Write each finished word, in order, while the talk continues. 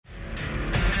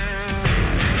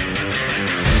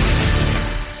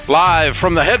Live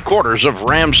from the headquarters of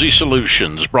Ramsey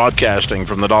Solutions, broadcasting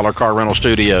from the Dollar Car Rental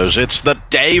Studios, it's the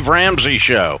Dave Ramsey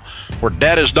Show, where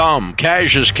debt is dumb,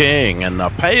 cash is king, and the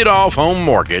paid-off home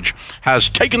mortgage has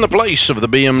taken the place of the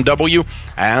BMW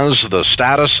as the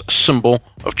status symbol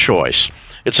of choice.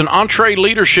 It's an Entree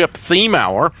Leadership Theme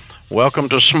Hour. Welcome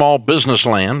to Small Business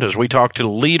Land as we talk to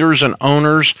leaders and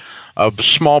owners of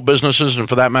small businesses, and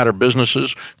for that matter,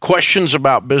 businesses. Questions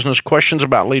about business, questions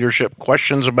about leadership,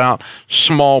 questions about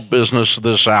small business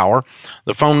this hour.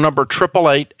 The phone number,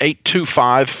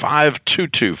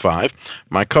 888-825-5225.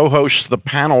 My co-host, the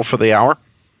panel for the hour,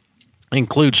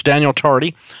 includes Daniel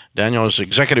Tardy. Daniel is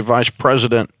Executive Vice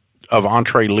President of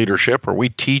Entree Leadership, where we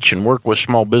teach and work with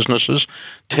small businesses,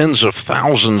 tens of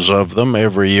thousands of them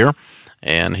every year.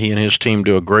 And he and his team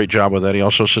do a great job with that. He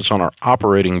also sits on our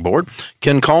operating board.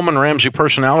 Ken Coleman, Ramsey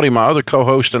Personality, my other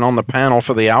co-host and on the panel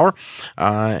for the hour,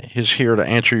 is here to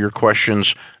answer your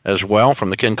questions as well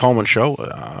from the Ken Coleman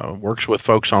Show. Works with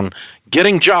folks on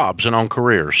getting jobs and on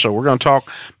careers. So we're going to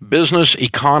talk business,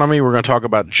 economy. We're going to talk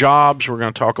about jobs. We're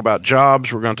going to talk about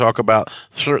jobs. We're going to talk about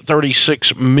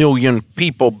 36 million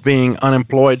people being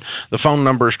unemployed. The phone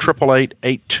number is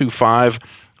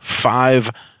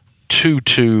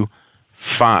 888-825-5225.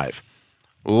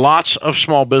 Lots of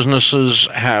small businesses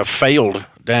have failed,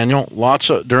 Daniel,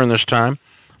 during this time.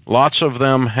 Lots of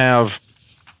them have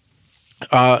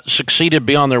succeeded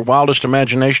beyond their wildest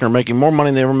imagination, or making more money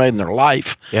than they ever made in their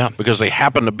life, because they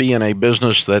happen to be in a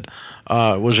business that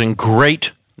was in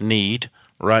great need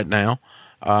right now.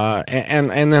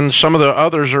 And then some of the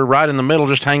others are right in the middle,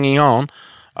 just hanging on.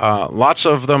 Lots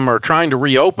of them are trying to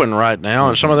reopen right now,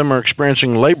 and some of them are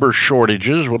experiencing labor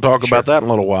shortages. We'll talk about that in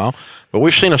a little while. But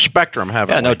we've seen a spectrum,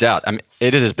 haven't we? Yeah, no doubt. I mean,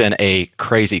 it has been a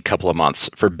crazy couple of months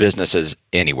for businesses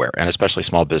anywhere, and especially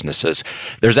small businesses.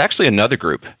 There's actually another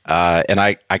group, and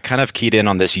I kind of keyed in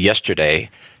on this yesterday,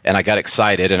 and I got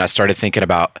excited, and I started thinking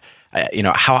about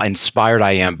how inspired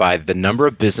I am by the number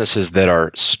of businesses that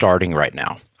are starting right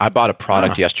now. I bought a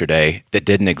product yesterday that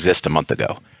didn't exist a month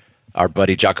ago. Our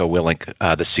buddy Jocko Willink,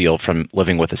 the SEAL from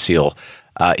Living with a SEAL,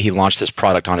 he launched this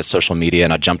product on his social media,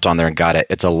 and I jumped on there and got it.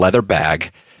 It's a leather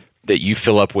bag that you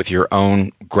fill up with your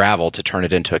own gravel to turn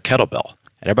it into a kettlebell.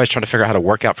 And everybody's trying to figure out how to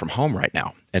work out from home right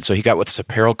now. And so he got with this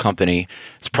apparel company.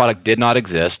 This product did not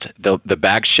exist. The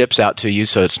bag ships out to you,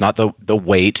 so it's not the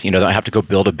weight. You don't have to go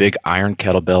build a big iron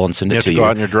kettlebell and send it to you. You have to go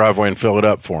out in your driveway and fill it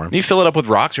up for him. You fill it up with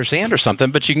rocks or sand or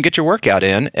something, but you can get your workout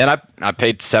in. And I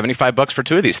paid $75 for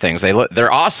two of these things.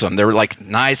 They're awesome. They're like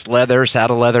nice leather,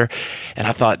 saddle leather. And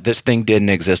I thought, this thing didn't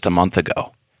exist a month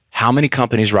ago. How many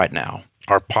companies right now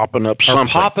are popping up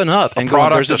something? And going,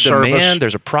 there's a demand,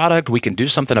 there's a product, we can do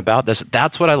something about this.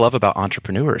 That's what I love about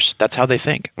entrepreneurs. That's how they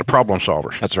think. The problem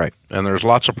solvers. That's right. And there's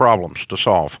lots of problems to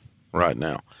solve right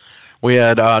now. We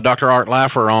had Dr. Art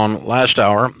Laffer on last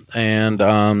hour,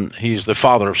 and he's the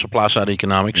father of supply-side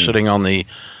economics, sitting on the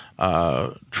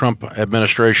Trump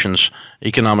administration's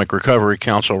Economic Recovery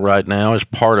Council right now as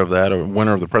part of that, a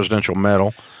winner of the Presidential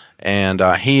Medal. And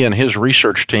he and his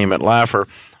research team at Laffer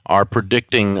are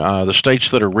predicting the states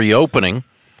that are reopening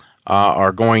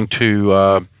are going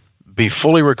to be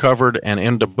fully recovered and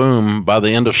into boom by the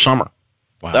end of summer.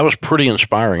 Wow. That was pretty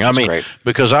inspiring. That's great.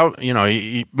 Because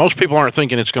most people aren't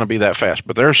thinking it's going to be that fast,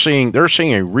 but they're seeing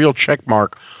a real check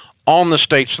mark on the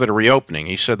states that are reopening.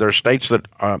 He said there are states that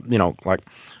like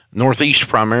Northeast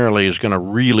primarily is going to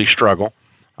really struggle,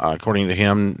 according to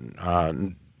him.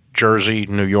 Jersey,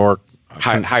 New York.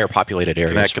 Higher populated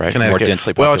areas, right? Connecticut. More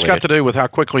densely populated. Well, it's got to do with how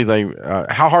quickly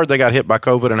how hard they got hit by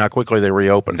COVID and how quickly they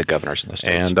reopened. The governors in those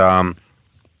states. And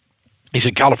he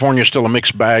said California's still a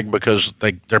mixed bag because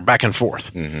they're back and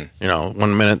forth. Mm-hmm.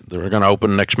 1 minute they're going to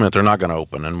open, next minute they're not going to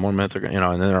open, and 1 minute and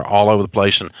then they're all over the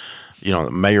place. And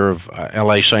the mayor of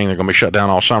L.A. saying they're going to be shut down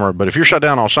all summer. But if you're shut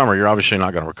down all summer, you're obviously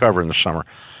not going to recover in the summer.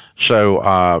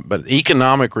 So, but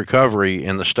economic recovery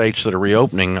in the states that are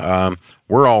reopening,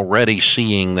 we're already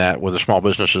seeing that with the small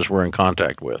businesses we're in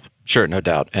contact with. Sure, no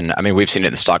doubt. And I mean, we've seen it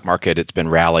in the stock market. It's been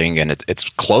rallying, and it's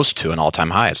close to an all-time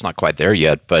high. It's not quite there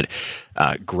yet, but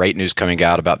great news coming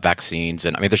out about vaccines.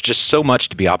 And I mean, there's just so much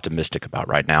to be optimistic about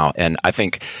right now. And I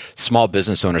think small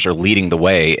business owners are leading the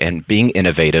way and being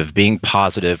innovative, being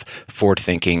positive,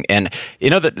 forward-thinking. And,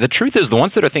 the truth is the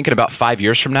ones that are thinking about 5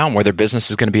 years from now and where their business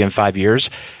is going to be in 5 years,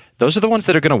 those are the ones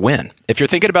that are going to win. If you're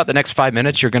thinking about the next 5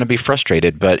 minutes, you're going to be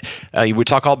frustrated. But we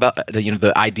talk all about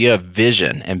the idea of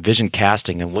vision and vision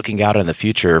casting and looking out in the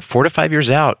future. 4 to 5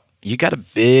 years out, you got a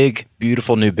big,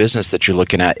 beautiful new business that you're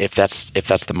looking at if that's the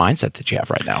mindset that you have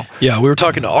right now. Yeah, we were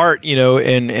talking to Art,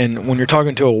 and when you're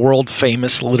talking to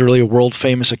literally a world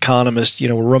famous economist,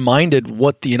 we're reminded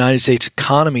what the United States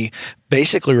economy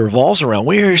basically revolves around.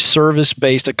 We're a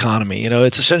service-based economy.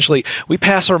 It's essentially we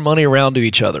pass our money around to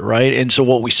each other, right? And so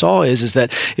what we saw is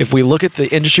that if we look at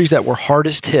the industries that were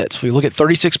hardest hit, if we look at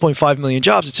 36.5 million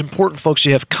jobs, it's important, folks,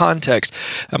 you have context.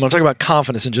 I'm going to talk about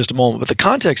confidence in just a moment, but the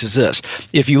context is this.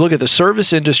 If you look at the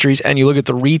service industries and you look at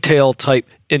the retail type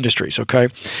industries, okay,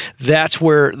 that's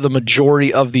where the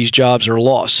majority of these jobs are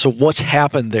lost. So what's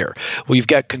happened there? Well, you've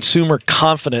got consumer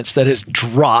confidence that has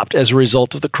dropped as a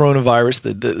result of the coronavirus,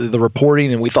 the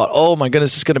reporting, and we thought, oh my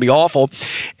goodness, it's going to be awful.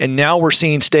 And now we're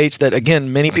seeing states that,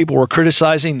 again, many people were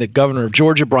criticizing the governor of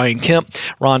Georgia, Brian Kemp,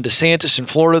 Ron DeSantis in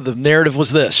Florida. The narrative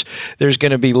was this: there's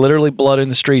going to be literally blood in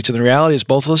the streets. And the reality is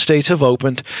both of those states have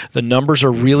opened. The numbers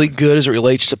are really good as it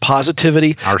relates to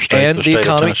positivity and the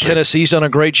economy. Tennessee's done a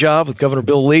great job with Governor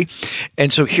Bill Lee.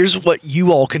 And so here's what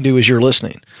you all can do as you're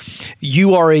listening.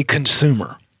 You are a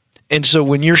consumer. And so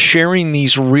when you're sharing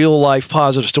these real life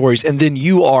positive stories, and then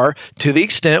you are, to the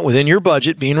extent within your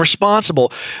budget, being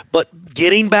responsible, but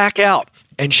getting back out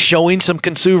and showing some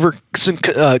consumer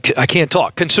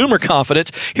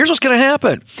confidence, here's what's going to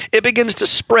happen. It begins to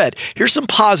spread. Here's some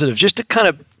positives just to kind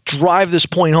of drive this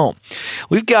point home.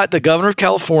 We've got the governor of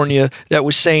California that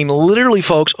was saying, literally,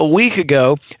 folks, a week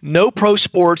ago, no pro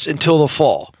sports until the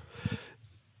fall.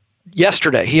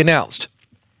 Yesterday, he announced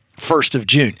 1st of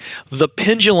June. The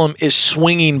pendulum is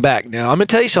swinging back now. I'm going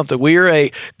to tell you something. We are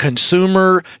a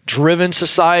consumer-driven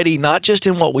society, not just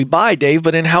in what we buy, Dave,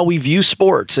 but in how we view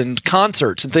sports and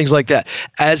concerts and things like that.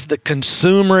 As the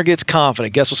consumer gets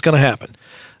confident, guess what's going to happen?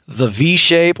 The V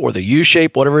shape or the U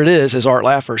shape, whatever it is, as Art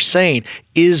Laffer is saying,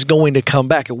 is going to come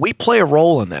back. And we play a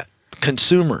role in that,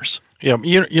 consumers. Yeah,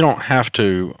 you don't have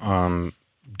to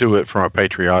do it from a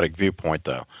patriotic viewpoint,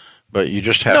 though. But you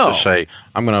just have to say,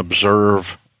 I'm going to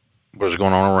observe what's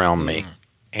going on around me,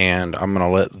 and I'm going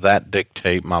to let that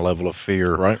dictate my level of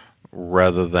fear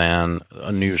rather than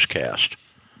a newscast.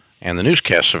 And the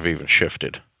newscasts have even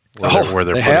shifted. Where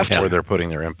they're putting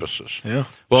their emphasis. Yeah.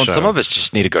 Well, and some of us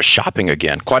just need to go shopping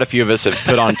again. Quite a few of us have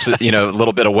put on, a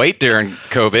little bit of weight during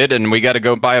COVID, and we got to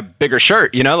go buy a bigger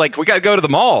shirt. We got to go to the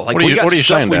mall. What are you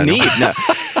saying, Daniel? Need. No.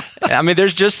 I mean,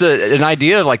 there's just an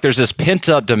idea of there's this pent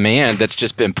up demand that's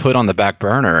just been put on the back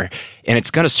burner, and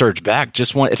it's going to surge back.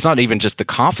 It's not even just the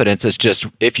confidence. It's just,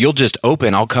 if you'll just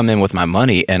open, I'll come in with my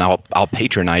money and I'll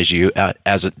patronize you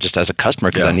as a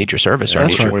customer because I need your service.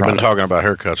 That's right. We've been talking about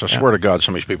haircuts. I swear to God,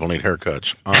 some of these people need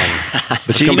haircuts. But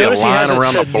there's going to be a line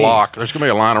around the block. There's going to be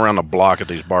a line around the block at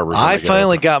these barbers. I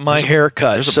finally got my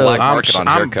haircut. There's a black market on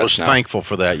haircuts. I was thankful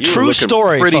for that. True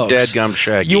story, pretty folks. Dead-gum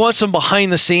shaggy. You want some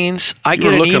behind the scenes? I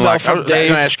get an email from Dave. I was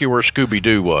going to ask you where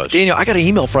Scooby-Doo was. Daniel, I got an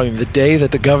email from him the day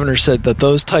that the governor said that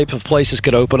those type of places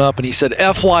could open up, and he said,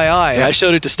 FYI. And I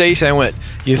showed it to Stacey, and I went,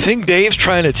 you think Dave's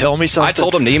trying to tell me something? I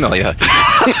told him to email you.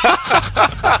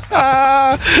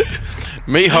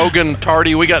 Me, Hogan,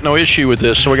 Tardy, we got no issue with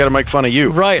this, so we got to make fun of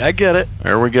you. Right, I get it.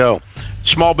 There we go.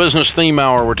 Small Business Theme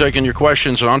Hour. We're taking your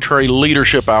questions. An Entree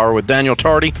Leadership Hour with Daniel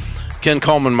Tardy. Ken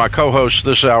Coleman, my co-host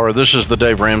this hour. This is the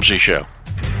Dave Ramsey Show.